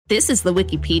This is the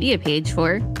Wikipedia page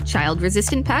for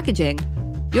child-resistant packaging.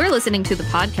 You're listening to the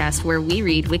podcast where we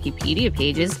read Wikipedia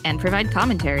pages and provide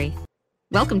commentary.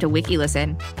 Welcome to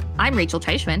WikiListen. I'm Rachel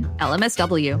Teichman,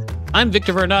 LMSW. I'm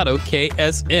Victor Varnado,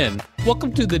 KSN.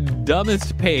 Welcome to the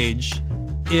dumbest page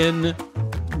in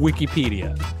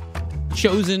Wikipedia,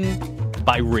 chosen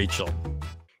by Rachel.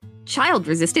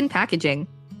 Child-resistant packaging.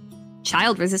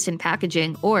 Child-resistant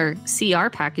packaging, or CR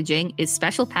packaging, is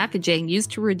special packaging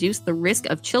used to reduce the risk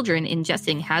of children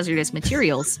ingesting hazardous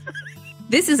materials.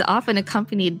 This is often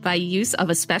accompanied by use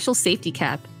of a special safety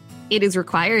cap. It is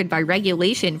required by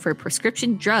regulation for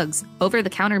prescription drugs,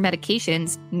 over-the-counter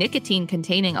medications,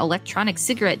 nicotine-containing electronic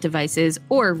cigarette devices,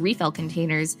 or refill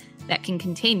containers that can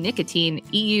contain nicotine,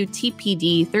 EU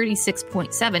TPD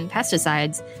 36.7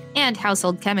 pesticides, and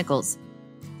household chemicals.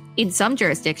 In some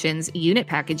jurisdictions, unit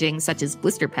packaging, such as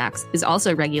blister packs, is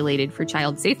also regulated for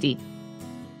child safety.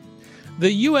 The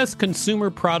U.S. Consumer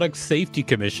Product Safety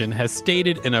Commission has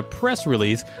stated in a press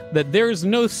release that there is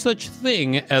no such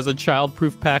thing as a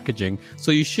child-proof packaging,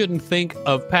 so you shouldn't think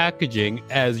of packaging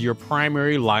as your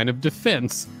primary line of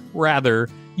defense. Rather,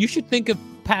 you should think of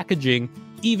packaging,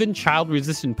 even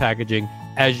child-resistant packaging,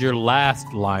 as your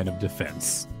last line of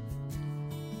defense.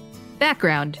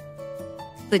 Background.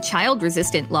 The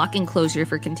child-resistant lock enclosure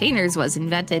for containers was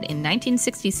invented in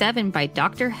 1967 by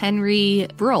Dr. Henry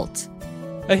Brolt.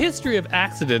 A history of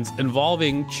accidents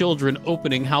involving children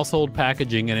opening household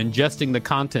packaging and ingesting the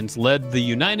contents led the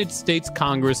United States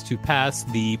Congress to pass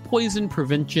the Poison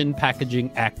Prevention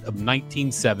Packaging Act of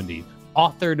 1970,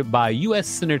 authored by U.S.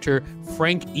 Senator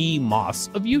Frank E. Moss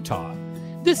of Utah.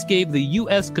 This gave the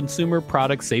U.S. Consumer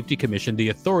Product Safety Commission the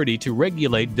authority to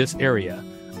regulate this area.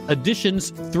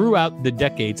 Additions throughout the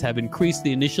decades have increased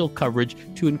the initial coverage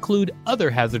to include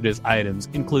other hazardous items,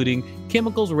 including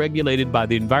chemicals regulated by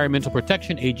the Environmental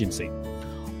Protection Agency.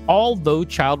 Although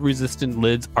child-resistant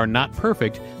lids are not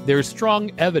perfect, there is strong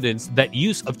evidence that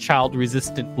use of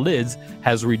child-resistant lids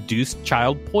has reduced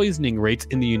child poisoning rates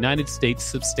in the United States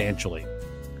substantially.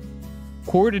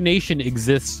 Coordination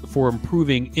exists for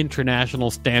improving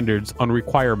international standards on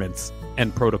requirements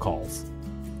and protocols.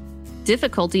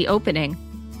 Difficulty opening.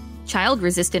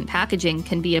 Child-resistant packaging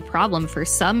can be a problem for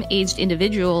some aged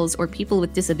individuals or people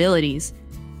with disabilities.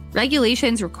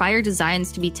 Regulations require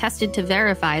designs to be tested to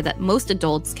verify that most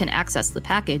adults can access the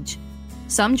package.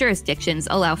 Some jurisdictions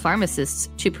allow pharmacists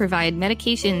to provide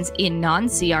medications in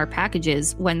non-CR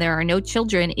packages when there are no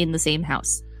children in the same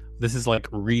house. This is like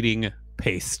reading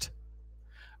paste.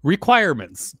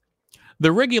 Requirements.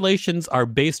 The regulations are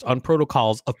based on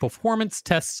protocols of performance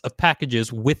tests of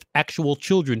packages with actual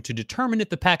children to determine if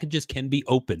the packages can be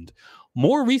opened.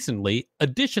 More recently,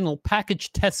 additional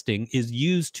package testing is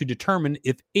used to determine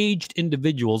if aged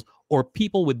individuals or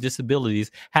people with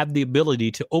disabilities have the ability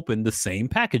to open the same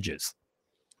packages.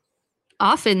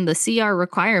 Often, the CR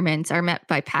requirements are met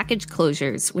by package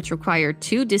closures, which require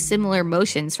two dissimilar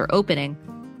motions for opening.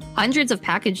 Hundreds of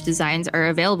package designs are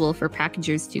available for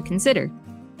packagers to consider.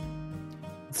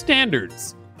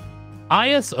 Standards.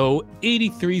 ISO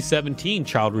 8317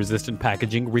 child-resistant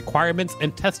packaging requirements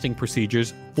and testing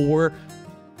procedures for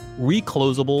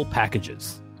reclosable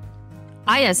packages.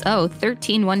 ISO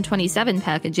 13127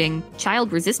 packaging,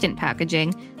 child-resistant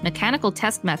packaging, mechanical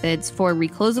test methods for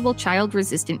reclosable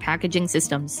child-resistant packaging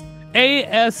systems.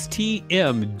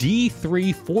 ASTM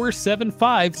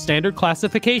D3475 standard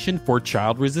classification for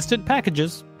child-resistant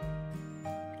packages.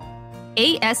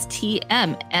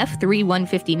 ASTM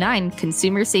F3159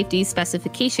 Consumer Safety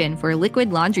Specification for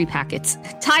Liquid Laundry Packets,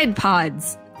 Tide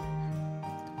Pods.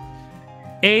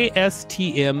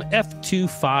 ASTM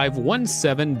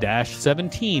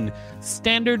F2517-17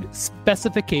 Standard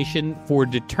Specification for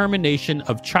Determination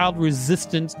of Child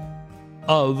Resistance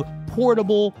of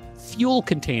Portable Fuel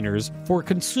Containers for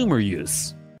Consumer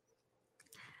Use.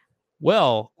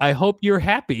 Well, I hope you're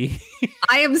happy.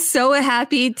 I am so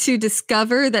happy to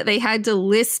discover that they had to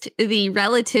list the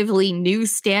relatively new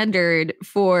standard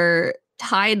for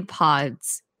Tide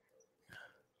Pods.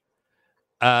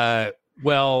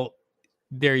 Well,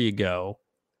 there you go.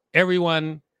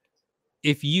 Everyone,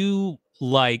 if you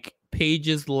like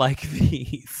pages like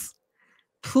these,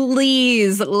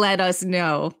 please let us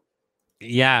know.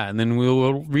 Yeah, and then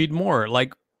we'll read more.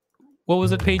 Like, what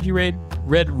was it page you read?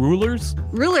 Read Rulers?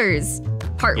 Rulers,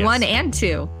 part 1 and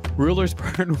 2. Rulers,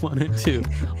 part 1 and 2.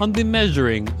 On the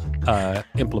measuring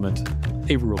implement,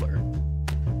 a ruler.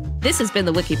 This has been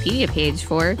the Wikipedia page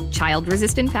for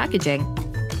child-resistant packaging.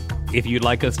 If you'd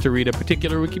like us to read a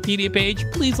particular Wikipedia page,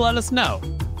 please let us know.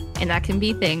 And that can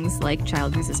be things like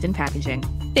child-resistant packaging.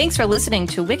 Thanks for listening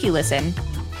to WikiListen.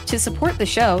 To support the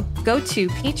show, go to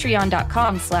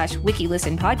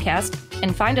patreon.com/WikiListenPodcast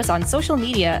and find us on social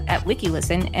media at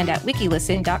WikiListen and at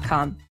WikiListen.com.